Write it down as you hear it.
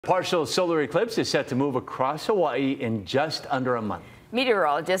Partial solar eclipse is set to move across Hawaii in just under a month.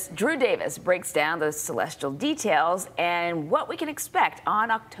 Meteorologist Drew Davis breaks down the celestial details and what we can expect on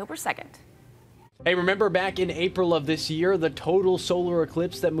October 2nd. Hey, remember back in April of this year, the total solar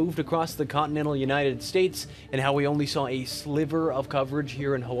eclipse that moved across the continental United States and how we only saw a sliver of coverage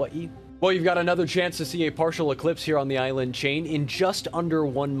here in Hawaii? Well, you've got another chance to see a partial eclipse here on the island chain in just under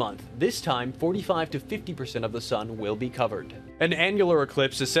 1 month. This time, 45 to 50% of the sun will be covered. An annular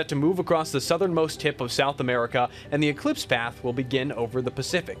eclipse is set to move across the southernmost tip of South America, and the eclipse path will begin over the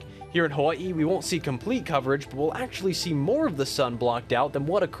Pacific. Here in Hawaii, we won't see complete coverage, but we'll actually see more of the sun blocked out than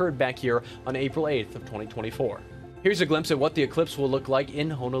what occurred back here on April 8th of 2024. Here's a glimpse at what the eclipse will look like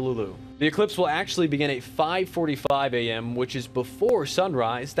in Honolulu. The eclipse will actually begin at 5:45 a.m., which is before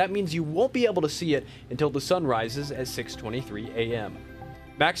sunrise. That means you won't be able to see it until the sun rises at 6:23 a.m.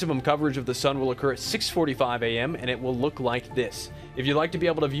 Maximum coverage of the sun will occur at 6:45 a.m. and it will look like this. If you'd like to be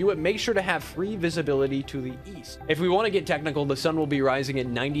able to view it, make sure to have free visibility to the east. If we want to get technical, the sun will be rising at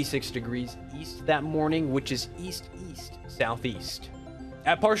 96 degrees east that morning, which is east-east-southeast.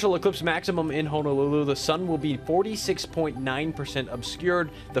 At partial eclipse maximum in Honolulu, the sun will be 46.9%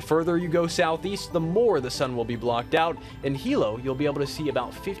 obscured. The further you go southeast, the more the sun will be blocked out. In Hilo, you'll be able to see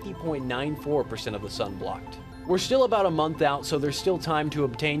about 50.94% of the sun blocked. We're still about a month out, so there's still time to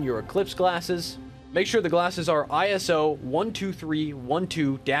obtain your eclipse glasses. Make sure the glasses are ISO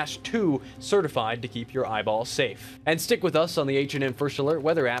 12312-2 certified to keep your eyeballs safe. And stick with us on the H&M First Alert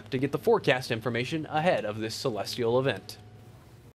weather app to get the forecast information ahead of this celestial event.